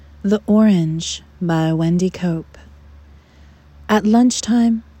The Orange by Wendy Cope. At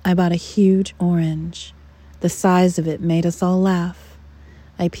lunchtime, I bought a huge orange. The size of it made us all laugh.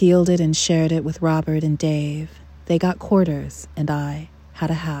 I peeled it and shared it with Robert and Dave. They got quarters, and I had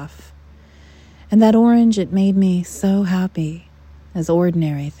a half. And that orange, it made me so happy, as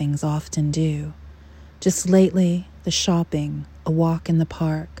ordinary things often do. Just lately, the shopping, a walk in the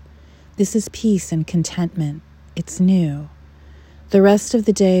park. This is peace and contentment. It's new. The rest of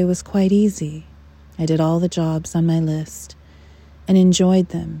the day was quite easy. I did all the jobs on my list and enjoyed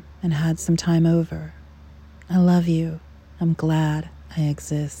them and had some time over. I love you. I'm glad I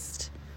exist.